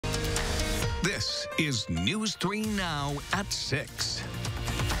This is News 3 Now at 6.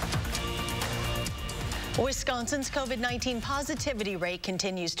 Wisconsin's COVID-19 positivity rate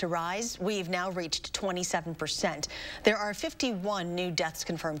continues to rise. We've now reached 27%. There are 51 new deaths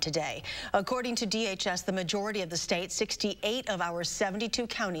confirmed today. According to DHS, the majority of the state, 68 of our 72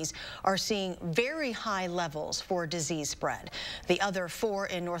 counties, are seeing very high levels for disease spread. The other 4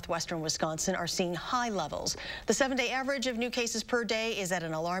 in northwestern Wisconsin are seeing high levels. The 7-day average of new cases per day is at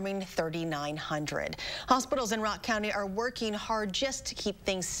an alarming 3,900. Hospitals in Rock County are working hard just to keep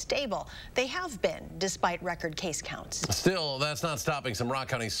things stable. They have been, despite record case counts. Still, that's not stopping some Rock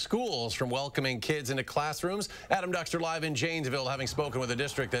County schools from welcoming kids into classrooms. Adam Duxter live in Janesville, having spoken with a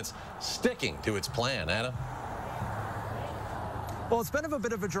district that's sticking to its plan. Adam? Well, it's been a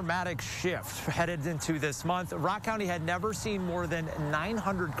bit of a dramatic shift headed into this month. Rock County had never seen more than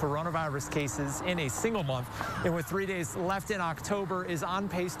 900 coronavirus cases in a single month, and with 3 days left in October is on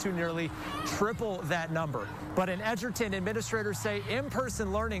pace to nearly triple that number. But in Edgerton, administrators say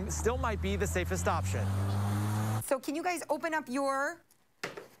in-person learning still might be the safest option. So can you guys open up your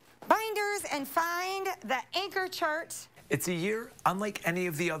binders and find the anchor chart? It's a year unlike any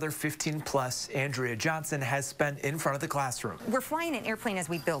of the other 15-plus Andrea Johnson has spent in front of the classroom. We're flying an airplane as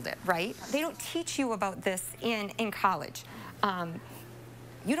we build it, right? They don't teach you about this in college.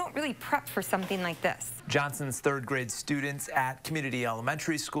 You don't really prep for something like this. Johnson's third-grade students at Community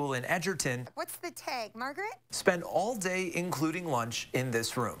Elementary School in Edgerton. What's the tag, Margaret? Spend all day, including lunch, in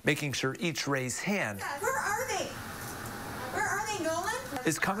this room, making sure each raised hand Where are they? Where are they, Nolan?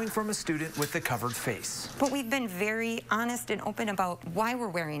 is coming from a student with a covered face. But we've been very honest and open about why we're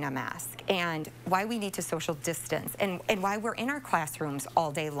wearing a mask and why we need to social distance and why we're in our classrooms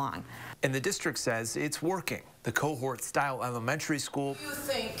all day long. And the district says it's working. The cohort-style elementary school,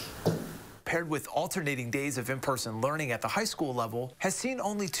 paired with alternating days of in-person learning at the high school level, has seen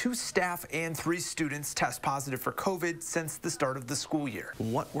only 2 staff and 3 students test positive for COVID since the start of the school year.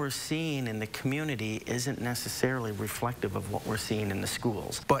 What we're seeing in the community isn't necessarily reflective of what we're seeing in the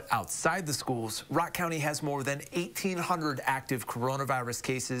schools. But outside the schools, Rock County has more than 1,800 active coronavirus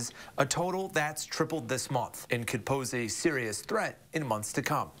cases, a total that's tripled this month and could pose a serious threat in months to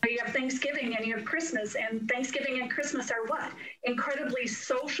come. You have Thanksgiving and you have Christmas, and Thanksgiving and Christmas are what? Incredibly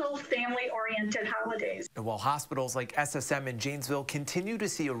social, family-oriented holidays. And while hospitals like SSM in Janesville continue to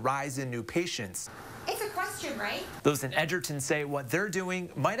see a rise in new patients, It's a question, right? those in Edgerton say what they're doing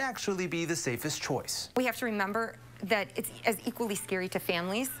might actually be the safest choice. We have to remember that it's as equally scary to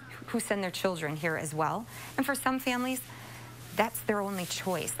families who send their children here as well. And for some families, that's their only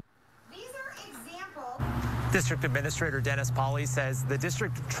choice. These are examples. District Administrator Dennis Pauley says the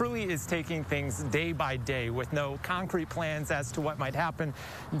district truly is taking things day by day with no concrete plans as to what might happen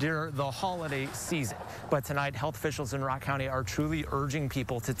during the holiday season. But tonight, health officials in Rock County are truly urging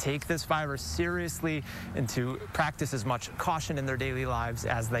people to take this virus seriously and to practice as much caution in their daily lives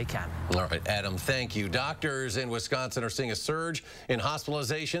as they can. All right, Adam, thank you. Doctors in Wisconsin are seeing a surge in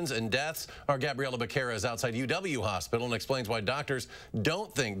hospitalizations and deaths. Our Gabriela Becerra is outside UW Hospital and explains why doctors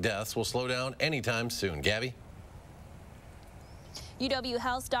don't think deaths will slow down anytime soon. Gabby? UW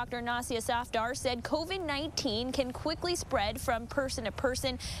Health's Dr. Nasia Safdar said COVID-19 can quickly spread from person to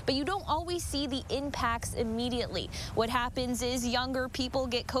person, but you don't always see the impacts immediately. What happens is younger people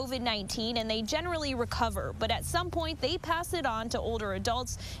get COVID-19 and they generally recover, but at some point they pass it on to older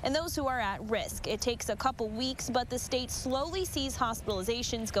adults and those who are at risk. It takes a couple weeks, but the state slowly sees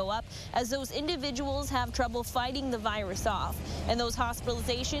hospitalizations go up as those individuals have trouble fighting the virus off, and those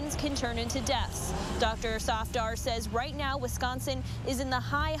hospitalizations can turn into deaths. Dr. Safdar says right now Wisconsin is in the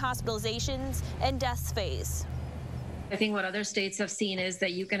high hospitalizations and deaths phase. I think what other states have seen is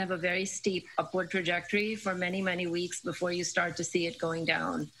that you can have a very steep upward trajectory for many, many weeks before you start to see it going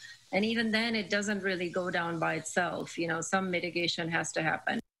down. And even then, it doesn't really go down by itself. You know, some mitigation has to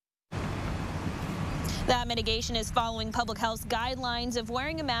happen. That mitigation is following public health guidelines of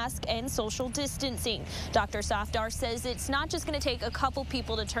wearing a mask and social distancing. Dr. Safdar says it's not just going to take a couple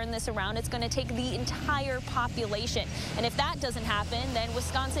people to turn this around. It's going to take the entire population. And if that doesn't happen, then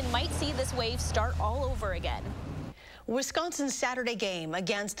Wisconsin might see this wave start all over again. Wisconsin's Saturday game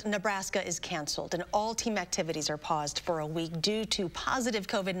against Nebraska is canceled, and all team activities are paused for a week due to positive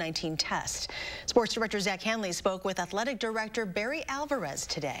COVID-19 tests. Sports Director Zach Hanley spoke with Athletic Director Barry Alvarez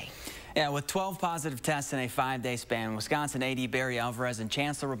today. Yeah, with 12 positive tests in a 5-day span, Wisconsin AD Barry Alvarez and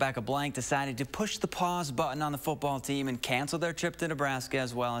Chancellor Rebecca Blank decided to push the pause button on the football team and cancel their trip to Nebraska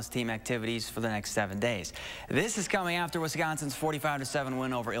as well as team activities for the next 7 days. This is coming after Wisconsin's 45-7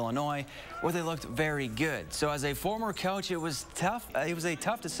 win over Illinois, where they looked very good. So as a former coach, it was tough. It was a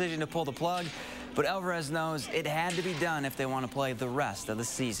tough decision to pull the plug, but Alvarez knows it had to be done if they want to play the rest of the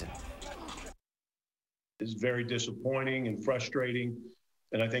season. is very disappointing and frustrating.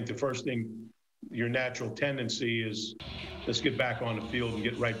 And I think the first thing, your natural tendency is, let's get back on the field and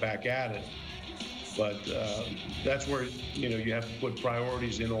get right back at it. But that's where, you have to put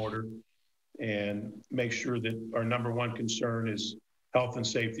priorities in order and make sure that our number one concern is health and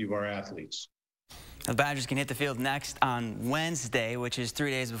safety of our athletes. The Badgers can hit the field next on Wednesday, which is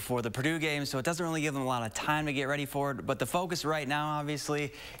 3 days before the Purdue game, so it doesn't really give them a lot of time to get ready for it. But the focus right now,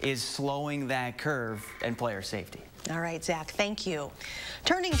 obviously, is slowing that curve and player safety. All right, Zach, thank you.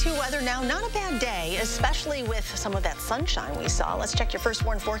 Turning to weather now, not a bad day, especially with some of that sunshine we saw. Let's check your first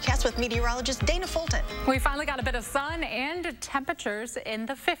warn forecast with meteorologist Dana Fulton. We finally got a bit of sun and temperatures in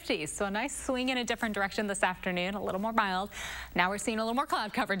the 50s, so a nice swing in a different direction this afternoon, a little more mild. Now we're seeing a little more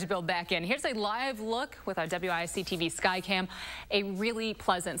cloud coverage build back in. Here's a live look with our WISC TV Skycam, a really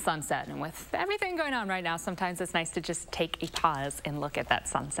pleasant sunset. And with everything going on right now, sometimes it's nice to just take a pause and look at that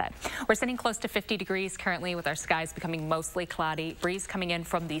sunset. We're sitting close to 50 degrees currently with our skies becoming mostly cloudy, breeze coming in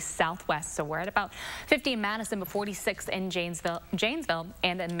from the southwest. So we're at about 50 in Madison, but 46 in Janesville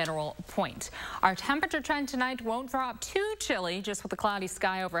and in Mineral Point. Our temperature trend tonight won't drop too chilly, just with a cloudy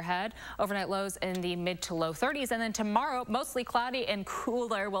sky overhead. Overnight lows in the mid to low 30s. And then tomorrow, mostly cloudy and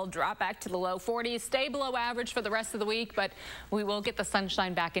cooler. We'll drop back to the low 40s, stay below average for the rest of the week, but we will get the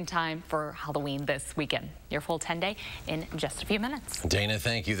sunshine back in time for Halloween this weekend. Your full 10-day in just a few minutes. Dana,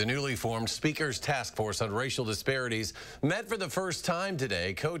 thank you. The newly formed Speaker's Task Force on Racial Disparities met for the first time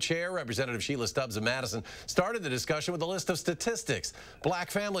today. Co-chair Representative Sheila Stubbs of Madison started the discussion with a list of statistics.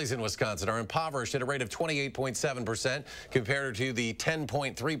 Black families in Wisconsin are impoverished at a rate of 28.7% compared to the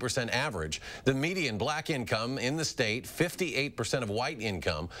 10.3% average. The median black income in the state, 58% of white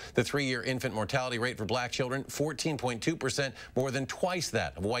income. The 3-year infant mortality rate for black children, 14.2%, more than twice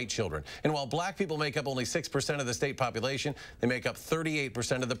that of white children. And while black people make up only 6% of the state population, they make up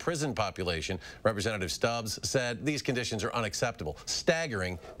 38% of the prison population. Representative Stubbs said these conditions are unacceptable,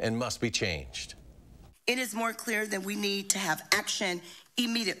 staggering, and must be changed. It is more clear that we need to have action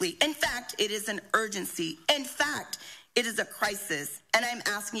immediately. In fact, it is an urgency. In fact, it is a crisis. And I'm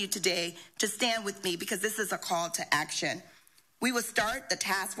asking you today to stand with me because this is a call to action. We will start the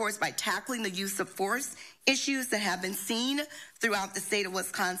task force by tackling the use of force issues that have been seen throughout the state of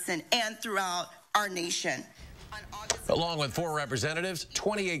Wisconsin and throughout our nation. Along with 4 representatives,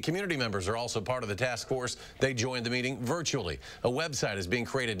 28 community members are also part of the task force. They joined the meeting virtually. A website is being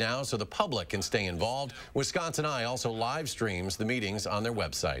created now so the public can stay involved. Wisconsin Eye also live streams the meetings on their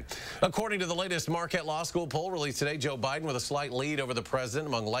website. According to the latest Marquette Law School poll released today, Joe Biden with a slight lead over the president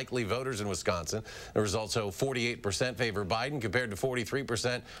among likely voters in Wisconsin. The results show 48% favor Biden compared to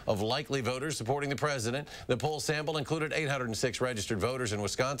 43% of likely voters supporting the president. The poll sample included 806 registered voters in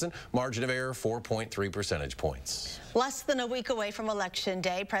Wisconsin. Margin of error 4.3 percentage points. Less than a week away from Election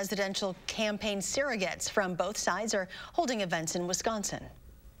Day, presidential campaign surrogates from both sides are holding events in Wisconsin.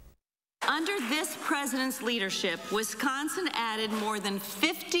 Under this president's leadership, Wisconsin added more than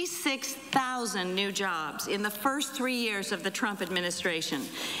 56,000 new jobs in the first 3 years of the Trump administration.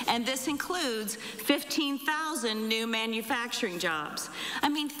 And this includes 15,000 new manufacturing jobs. I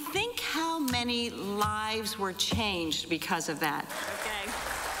mean, think how many lives were changed because of that. Okay.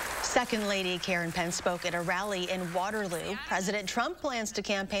 Second Lady Karen Pence spoke at a rally in Waterloo. President Trump plans to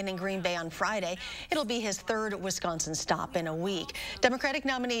campaign in Green Bay on Friday. It'll be his 3rd Wisconsin stop in a week. Democratic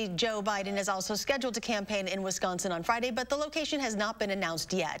nominee Joe Biden is also scheduled to campaign in Wisconsin on Friday, but the location has not been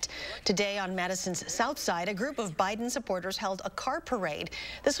announced yet. Today on Madison's south side, a group of Biden supporters held a car parade.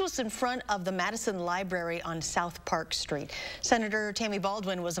 This was in front of the Madison Library on South Park Street. Senator Tammy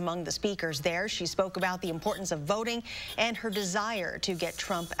Baldwin was among the speakers there. She spoke about the importance of voting and her desire to get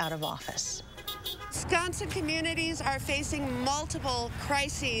Trump out of office. Wisconsin communities are facing multiple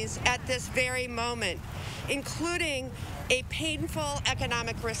crises at this very moment, including a painful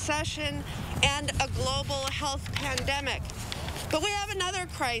economic recession and a global health pandemic. But we have another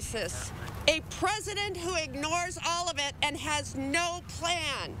crisis, a president who ignores all of it and has no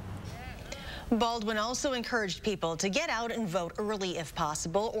plan. Baldwin also encouraged people to get out and vote early if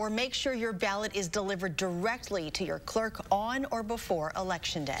possible, or make sure your ballot is delivered directly to your clerk on or before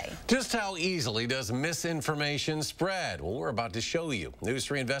Election Day. Just how easily does misinformation spread? Well, we're about to show you. News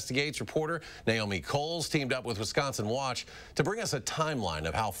 3 Investigates reporter Naomi Coles teamed up with Wisconsin Watch to bring us a timeline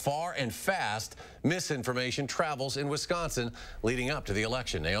of how far and fast misinformation travels in Wisconsin leading up to the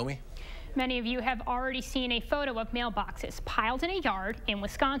election. Naomi? Many of you have already seen a photo of mailboxes piled in a yard in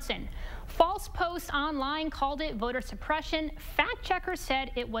Wisconsin. False posts online called it voter suppression. Fact checkers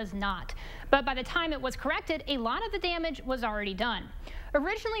said it was not. But by the time it was corrected, a lot of the damage was already done.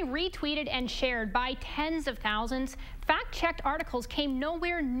 Originally retweeted and shared by tens of thousands, fact-checked articles came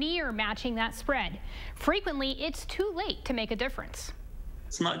nowhere near matching that spread. Frequently, it's too late to make a difference.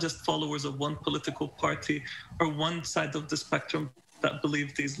 It's not just followers of one political party or one side of the spectrum that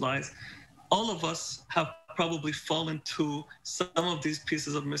believe these lies. All of us have probably fallen to some of these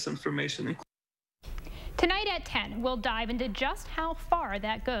pieces of misinformation. Tonight at 10, we'll dive into just how far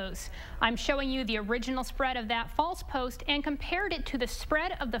that goes. I'm showing you the original spread of that false post and compared it to the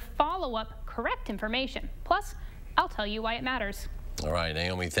spread of the follow-up correct information. Plus, I'll tell you why it matters. All right,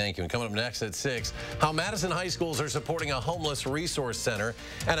 Naomi, thank you. And coming up next at 6, how Madison high schools are supporting a homeless resource center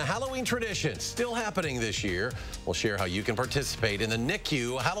and a Halloween tradition still happening this year. We'll share how you can participate in the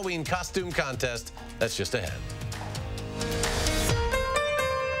NICU Halloween costume contest that's just ahead.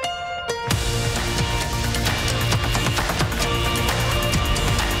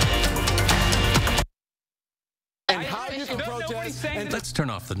 And how you can protest. Let's turn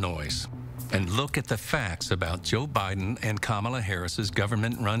off the noise and look at the facts about Joe Biden and Kamala Harris's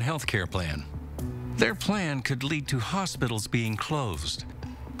government-run health care plan. Their plan could lead to hospitals being closed,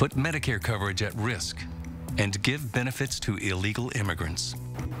 put Medicare coverage at risk, and give benefits to illegal immigrants.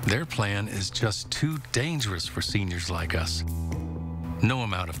 Their plan is just too dangerous for seniors like us. No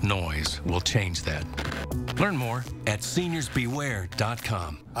amount of noise will change that. Learn more at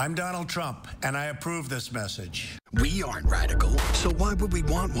seniorsbeware.com. I'm Donald Trump, and I approve this message. We aren't radical, so why would we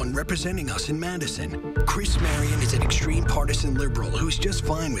want one representing us in Madison? Chris Marion is an extreme partisan liberal who's just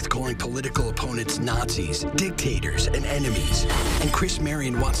fine with calling political opponents Nazis, dictators, and enemies. And Chris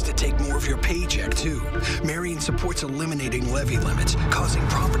Marion wants to take more of your paycheck, too. Marion supports eliminating levy limits, causing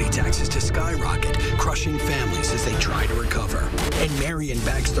property taxes to skyrocket, crushing families as they try to recover. And Marion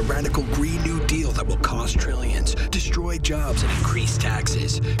backs the radical Green New Deal that will cost trillions, destroy jobs, and increase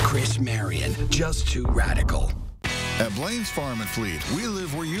taxes. Chris Marion, just too radical. At Blaine's Farm and Fleet, we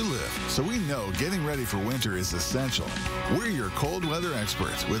live where you live, so we know getting ready for winter is essential. We're your cold weather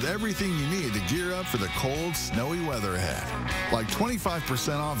experts with everything you need to gear up for the cold, snowy weather ahead. Like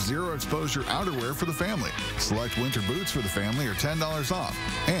 25% off zero exposure outerwear for the family. Select winter boots for the family are $10 off.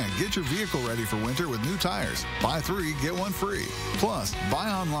 And get your vehicle ready for winter with new tires. Buy 3, get 1 free. Plus, buy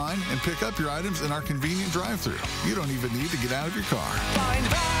online and pick up your items in our convenient drive-thru. You don't even need to get out of your car. Find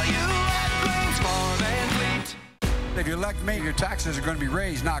value at Blaine's Farm and Fleet. If you elect me, your taxes are going to be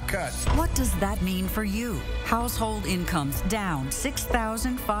raised, not cut. What does that mean for you? Household incomes down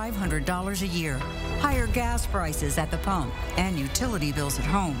 $6,500 a year. Higher gas prices at the pump and utility bills at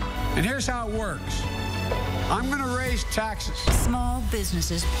home. And here's how it works. I'm going to raise taxes. Small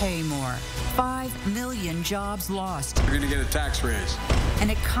businesses pay more. 5 million jobs lost. You're going to get a tax raise. An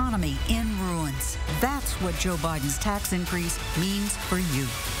economy in ruins. That's what Joe Biden's tax increase means for you.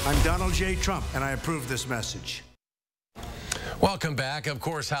 I'm Donald J. Trump, and I approve this message. Welcome back. Of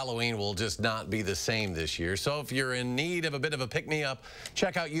course, Halloween will just not be the same this year. So if you're in need of a bit of a pick-me-up,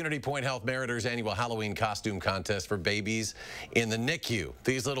 check out Unity Point Health Meritor's annual Halloween costume contest for babies in the NICU.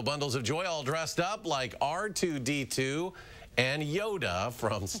 These little bundles of joy all dressed up like R2-D2 and Yoda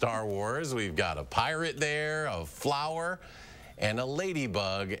from Star Wars. We've got a pirate there, a flower, and a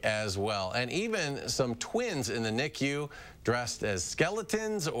ladybug as well. And even some twins in the NICU dressed as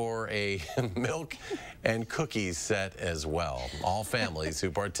skeletons or a milk and cookies set as well. All families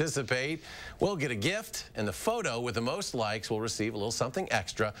who participate will get a gift, and the photo with the most likes will receive a little something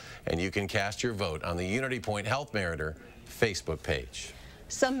extra, and you can cast your vote on the Unity Point Health Meritor Facebook page.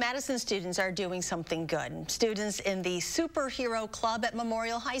 Some Madison students are doing something good. Students in the Superhero Club at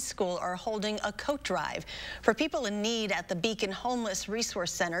Memorial High School are holding a coat drive. For people in need at the Beacon Homeless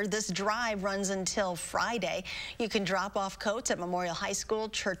Resource Center, this drive runs until Friday. You can drop off coats at Memorial High School,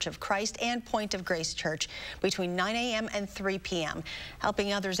 Church of Christ, and Point of Grace Church between 9 a.m. and 3 p.m.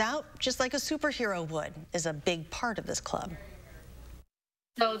 Helping others out, just like a superhero would, is a big part of this club.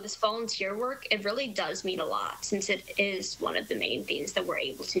 So this volunteer work, it really does mean a lot since it is one of the main things that we're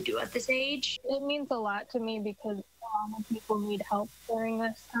able to do at this age. It means a lot to me because people need help during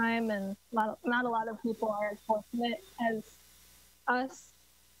this time, and not a lot of people are as fortunate as us.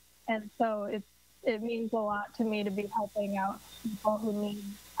 And so it means a lot to me to be helping out people who need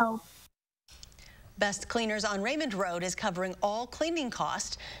help. Best Cleaners on Raymond Road is covering all cleaning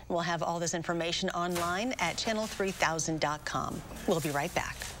costs. We'll have all this information online at channel3000.com. We'll be right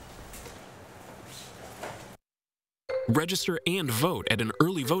back. Register and vote at an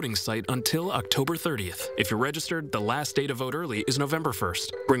early voting site until October 30th. If you're registered, the last day to vote early is November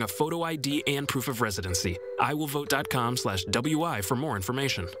 1st. Bring a photo ID and proof of residency. iwillvote.com/WI for more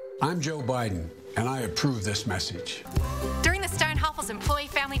information. I'm Joe Biden, and I approve this message. During the Steinhafels Employee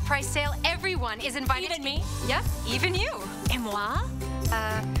Family Price Sale, everyone is invited. Even me? Yep, even you. Et moi?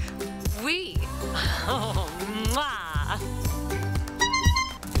 Oui. Oh, mwah.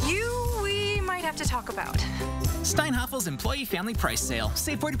 have to talk about? Steinhaffel's Employee Family Price Sale.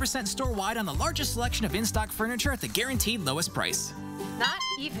 Save 40% store-wide on the largest selection of in-stock furniture at the guaranteed lowest price. Not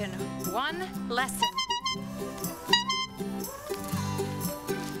even one lesson.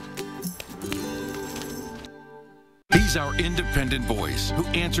 He's our independent voice who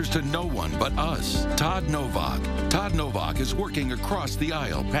answers to no one but us, Todd Novak. Todd Novak is working across the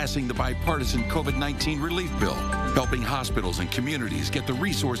aisle, passing the bipartisan COVID-19 relief bill, helping hospitals and communities get the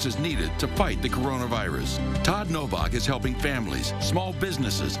resources needed to fight the coronavirus. Todd Novak is helping families, small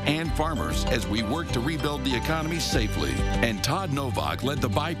businesses, and farmers as we work to rebuild the economy safely. And Todd Novak led the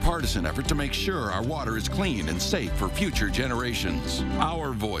bipartisan effort to make sure our water is clean and safe for future generations.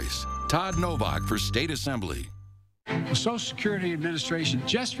 Our voice, Todd Novak for State Assembly. The Social Security Administration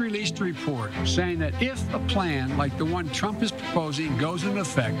just released a report saying that if a plan like the one Trump is proposing goes into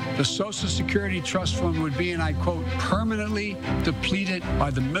effect, the Social Security Trust Fund would be, and I quote, permanently depleted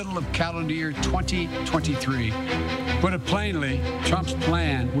by the middle of calendar year 2023. Put it plainly, Trump's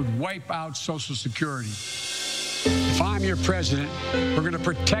plan would wipe out Social Security. If I'm your president, we're going to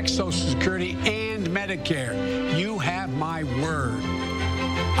protect Social Security and Medicare. You have my word.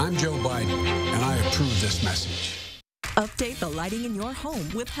 I'm Joe Biden, and I approve this message. Update the lighting in your home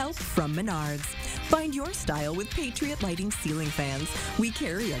with help from Menards. Find your style with Patriot Lighting ceiling fans. We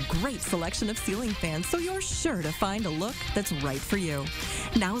carry a great selection of ceiling fans, so you're sure to find a look that's right for you.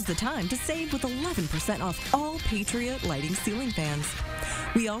 Now's the time to save with 11% off all Patriot Lighting ceiling fans.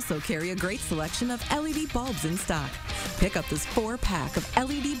 We also carry a great selection of LED bulbs in stock. Pick up this 4-pack of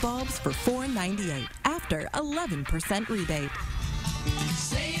LED bulbs for $4.98 after 11% rebate.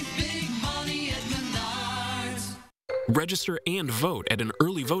 Save big money at Menards. Register and vote at an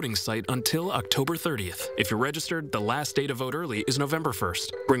early voting site until October 30th. If you're registered, the last day to vote early is November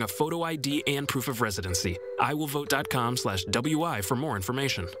 1st. Bring a photo ID and proof of residency. iwillvote.com/WI for more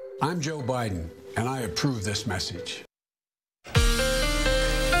information. I'm Joe Biden, and I approve this message.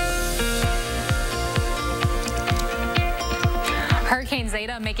 Hurricane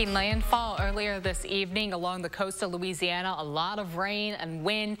Zeta making landfall earlier this evening along the coast of Louisiana. A lot of rain and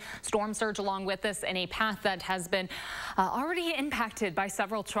wind, storm surge along with us, and a path that has been already impacted by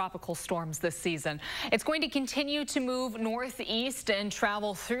several tropical storms this season. It's going to continue to move northeast and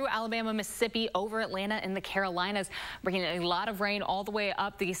travel through Alabama, Mississippi, over Atlanta and the Carolinas, bringing a lot of rain all the way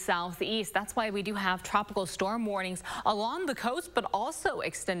up the southeast. That's why we do have tropical storm warnings along the coast, but also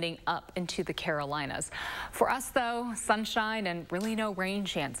extending up into the Carolinas. For us, though, sunshine and really no rain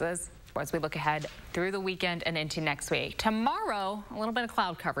chances as we look ahead through the weekend and into next week. Tomorrow, a little bit of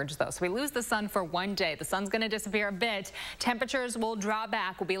cloud coverage, though. So we lose the sun for one day. The sun's going to disappear a bit. Temperatures will drop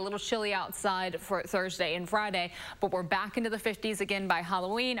back. Will be a little chilly outside for Thursday and Friday, but we're back into the 50s again by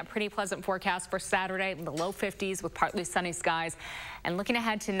Halloween. A pretty pleasant forecast for Saturday in the low 50s with partly sunny skies. And looking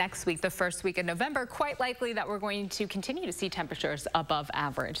ahead to next week, the first week of November, quite likely that we're going to continue to see temperatures above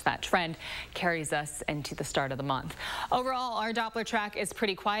average. That trend carries us into the start of the month. Overall, our Doppler track is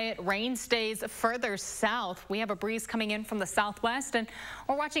pretty quiet. Rain stays further south. We have a breeze coming in from the southwest, and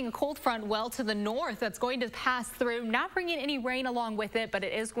we're watching a cold front well to the north that's going to pass through, not bringing any rain along with it, but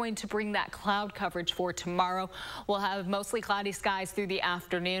it is going to bring that cloud coverage for tomorrow. We'll have mostly cloudy skies through the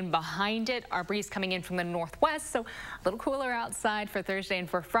afternoon. Behind it, our breeze coming in from the northwest, so a little cooler outside for Thursday and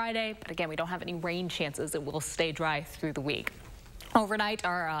for Friday. But again, we don't have any rain chances. It will stay dry through the week. Overnight,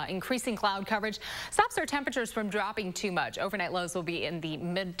 our increasing cloud coverage stops our temperatures from dropping too much. Overnight lows will be in the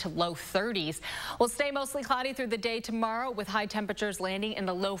mid to low 30s. We'll stay mostly cloudy through the day tomorrow with high temperatures landing in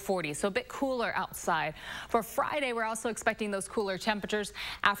the low 40s, so a bit cooler outside. For Friday, we're also expecting those cooler temperatures.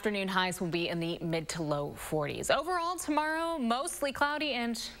 Afternoon highs will be in the mid to low 40s. Overall, tomorrow, mostly cloudy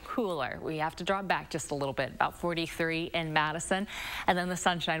and cooler. We have to drop back just a little bit, about 43 in Madison. And then the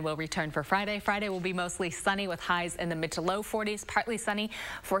sunshine will return for Friday. Friday will be mostly sunny with highs in the mid to low 40s. Partly sunny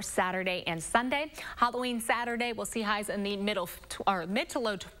for Saturday and Sunday. Halloween Saturday, we'll see highs in the mid to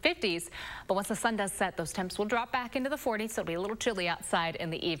low 50s. But once the sun does set, those temps will drop back into the 40s, so it'll be a little chilly outside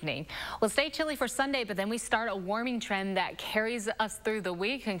in the evening. We'll stay chilly for Sunday, but then we start a warming trend that carries us through the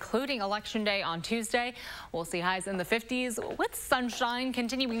week, including Election Day on Tuesday. We'll see highs in the 50s with sunshine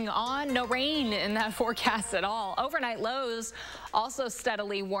continuing on. No rain in that forecast at all. Overnight lows also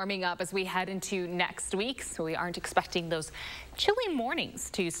steadily warming up as we head into next week, so we aren't expecting those chilly mornings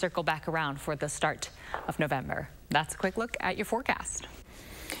to circle back around for the start of November. That's a quick look at your forecast.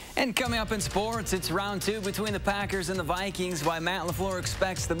 And coming up in sports, it's round 2 between the Packers and the Vikings, while Matt LaFleur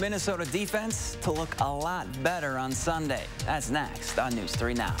expects the Minnesota defense to look a lot better on Sunday. That's next on News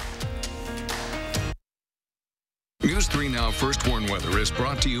 3 Now. News 3 Now First Warn Weather is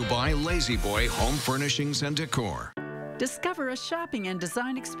brought to you by Lazy Boy Home Furnishings and Decor. Discover a shopping and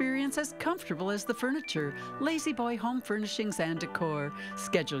design experience as comfortable as the furniture. Lazy Boy Home Furnishings and Decor.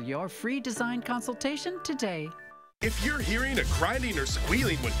 Schedule your free design consultation today. If you're hearing a grinding or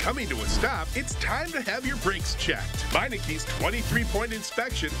squealing when coming to a stop, it's time to have your brakes checked. Meinike's 23-point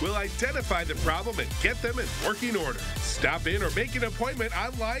inspection will identify the problem and get them in working order. Stop in or make an appointment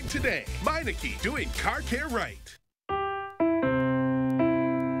online today. Meineke, doing car care right.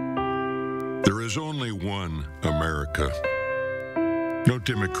 There is only one America. No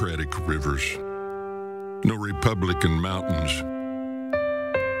Democratic rivers. No Republican mountains.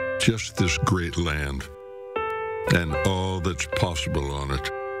 Just this great land. And all that's possible on it,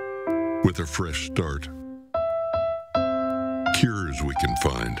 with a fresh start. Cures we can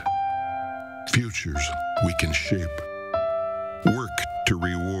find, futures we can shape, work to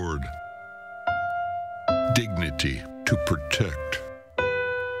reward, dignity to protect.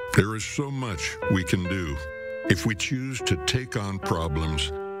 There is so much we can do if we choose to take on problems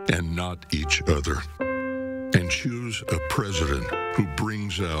and not each other, and choose a president who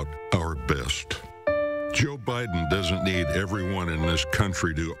brings out our best. Joe Biden doesn't need everyone in this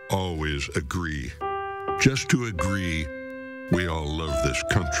country to always agree. Just to agree, we all love this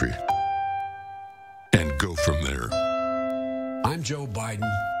country. And go from there. I'm Joe Biden,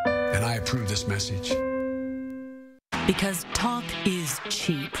 and I approve this message. Because talk is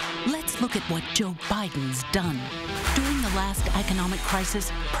cheap. Let's look at what Joe Biden's done. During the last economic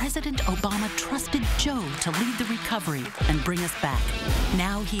crisis, President Obama trusted Joe to lead the recovery and bring us back.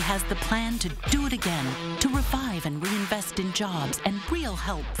 Now he has the plan to do it again, to revive and reinvest in jobs and real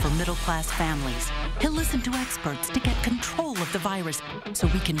help for middle-class families. He'll listen to experts to get control of the virus so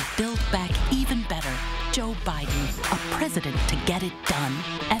we can build back even better. Joe Biden, a president to get it done.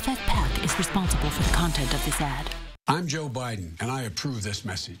 FFPAC is responsible for the content of this ad. I'm Joe Biden, and I approve this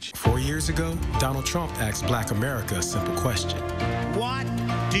message. 4 years ago, Donald Trump asked Black America a simple question. What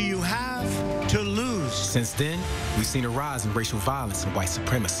do you have to lose? Since then, we've seen a rise in racial violence and white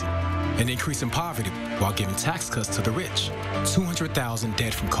supremacy, an increase in poverty while giving tax cuts to the rich. 200,000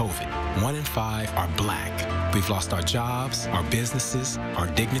 dead from COVID. 1 in 5 are Black. We've lost our jobs, our businesses, our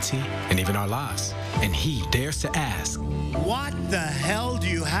dignity, and even our lives. And he dares to ask, what the hell do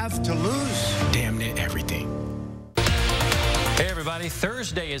you have to lose? Damn near everything. Hey everybody,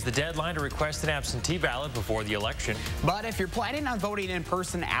 Thursday is the deadline to request an absentee ballot before the election. But if you're planning on voting in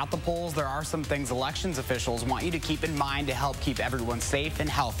person at the polls, there are some things elections officials want you to keep in mind to help keep everyone safe and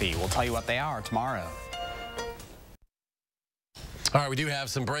healthy. We'll tell you what they are tomorrow. All right, we do have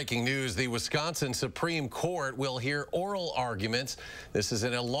some breaking news. The Wisconsin Supreme Court will hear oral arguments. This is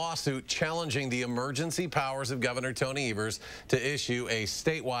in a lawsuit challenging the emergency powers of Governor Tony Evers to issue a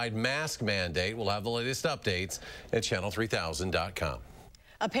statewide mask mandate. We'll have the latest updates at channel3000.com.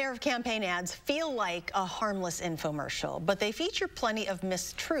 A pair of campaign ads feel like a harmless infomercial, but they feature plenty of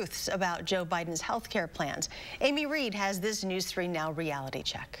mistruths about Joe Biden's health care plans. Amy Reed has this News 3 Now reality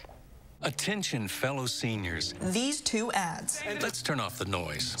check. Attention, fellow seniors. These two ads. Let's turn off the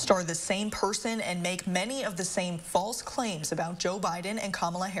noise. Star the same person and make many of the same false claims about Joe Biden and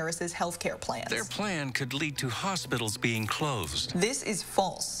Kamala Harris's health care plans. Their plan could lead to hospitals being closed. This is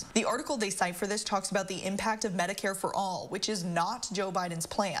false. The article they cite for this talks about the impact of Medicare for All, which is not Joe Biden's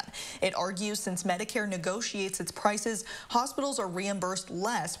plan. It argues since Medicare negotiates its prices, hospitals are reimbursed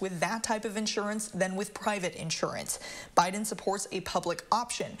less with that type of insurance than with private insurance. Biden supports a public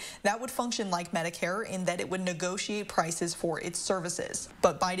option. That would function like Medicare in that it would negotiate prices for its services.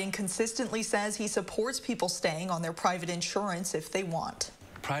 But Biden consistently says he supports people staying on their private insurance if they want.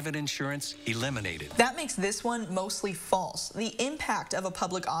 Private insurance eliminated. That makes this one mostly false. The impact of a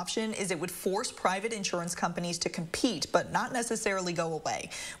public option is it would force private insurance companies to compete, but not necessarily go away.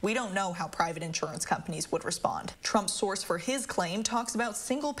 We don't know how private insurance companies would respond. Trump's source for his claim talks about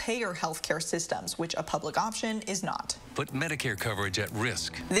single-payer healthcare systems, which a public option is not. Put Medicare coverage at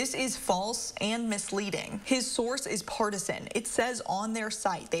risk. This is false and misleading. His source is partisan. It says on their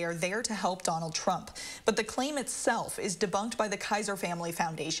site they are there to help Donald Trump. But the claim itself is debunked by the Kaiser Family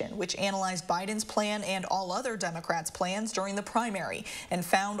Foundation, which analyzed Biden's plan and all other Democrats' plans during the primary and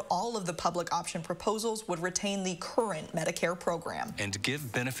found all of the public option proposals would retain the current Medicare program. And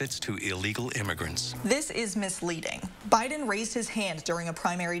give benefits to illegal immigrants. This is misleading. Biden raised his hand during a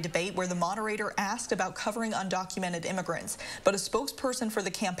primary debate where the moderator asked about covering undocumented immigrants, but a spokesperson for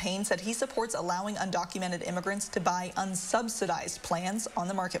the campaign said he supports allowing undocumented immigrants to buy unsubsidized plans on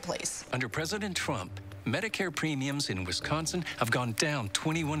the marketplace. Under President Trump, Medicare premiums in Wisconsin have gone down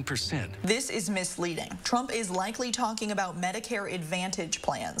 21%. This is misleading. Trump is likely talking about Medicare Advantage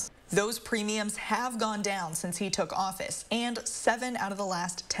plans. Those premiums have gone down since he took office, and 7 out of the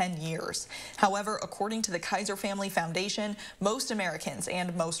last 10 years. However, according to the Kaiser Family Foundation, most Americans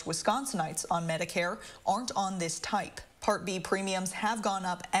and most Wisconsinites on Medicare aren't on this type. Part B premiums have gone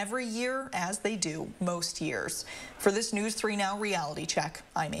up every year, as they do most years. For this News 3 Now reality check,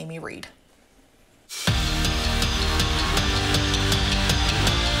 I'm Amy Reed.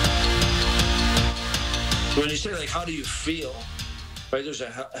 When you say, like, how do you feel, right? There's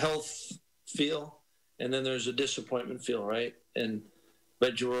a health feel, and then there's a disappointment feel, right?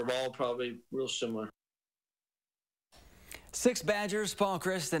 But we're all probably real similar. 6 Badgers, Paul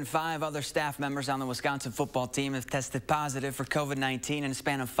Christ, and 5 other staff members on the Wisconsin football team have tested positive for COVID-19 in a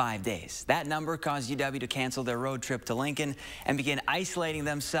span of 5 days. That number caused UW to cancel their road trip to Lincoln and begin isolating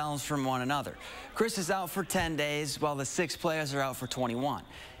themselves from one another. Chris is out for 10 days, while the 6 players are out for 21.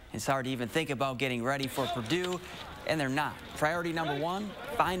 It's hard to even think about getting ready for Purdue, and they're not. Priority number 1,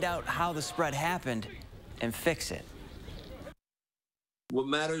 find out how the spread happened and fix it. What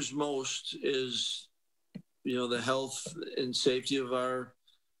matters most is, the health and safety of our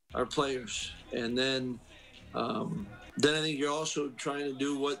players. And then I think you're also trying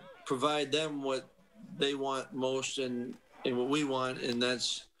to provide them what they want most and what we want, and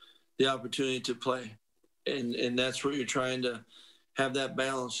that's the opportunity to play. And that's where you're trying to have that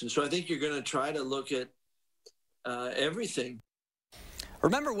balance. And so I think you're going to try to look at everything.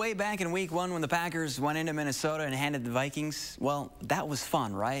 Remember way back in week 1 when the Packers went into Minnesota and handed the Vikings? Well, that was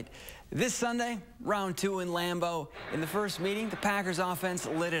fun, right? This Sunday, round 2 in Lambeau. In the first meeting, the Packers offense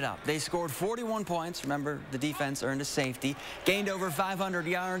lit it up. They scored 41 points. Remember, the defense earned a safety, gained over 500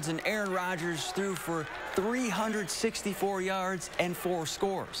 yards, and Aaron Rodgers threw for 364 yards and 4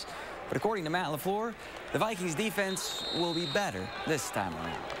 scores. But according to Matt LaFleur, the Vikings defense will be better this time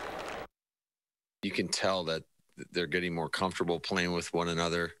around. You can tell that they're getting more comfortable playing with one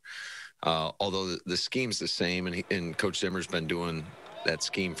another. Although the scheme's the same, and Coach Zimmer's been doing that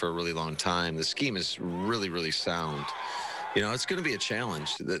scheme for a really long time. The scheme is really, really sound. It's going to be a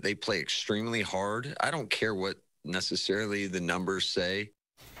challenge. That they play extremely hard. I don't care what necessarily the numbers say.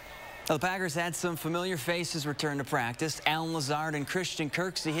 Now, the Packers had some familiar faces return to practice. Alan Lazard and Christian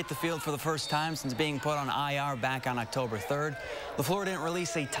Kirksey hit the field for the first time since being put on IR back on October 3rd. LaFleur didn't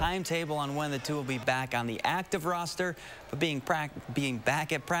release a timetable on when the two will be back on the active roster, but being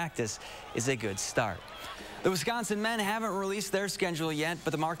back at practice is a good start. The Wisconsin men haven't released their schedule yet, but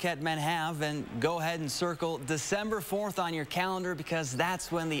the Marquette men have, and go ahead and circle December 4th on your calendar because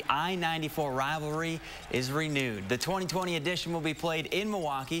that's when the I-94 rivalry is renewed. The 2020 edition will be played in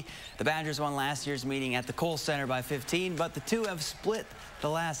Milwaukee. The Badgers won last year's meeting at the Kohl Center by 15, but the two have split the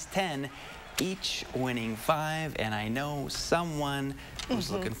last 10, each winning 5, and I know someone who's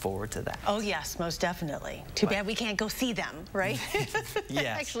looking forward to that. Oh, yes, most definitely. Too bad we can't go see them, right?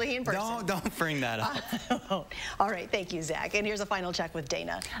 Yes. Actually, in person. Don't bring that up. All right, thank you, Zach. And here's a final check with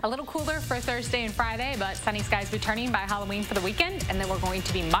Dana. A little cooler for Thursday and Friday, but sunny skies returning by Halloween for the weekend, and then we're going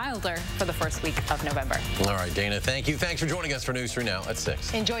to be milder for the first week of November. All right, Dana, thank you. Thanks for joining us for News 3 Now at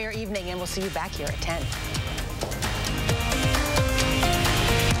 6. Enjoy your evening, and we'll see you back here at 10.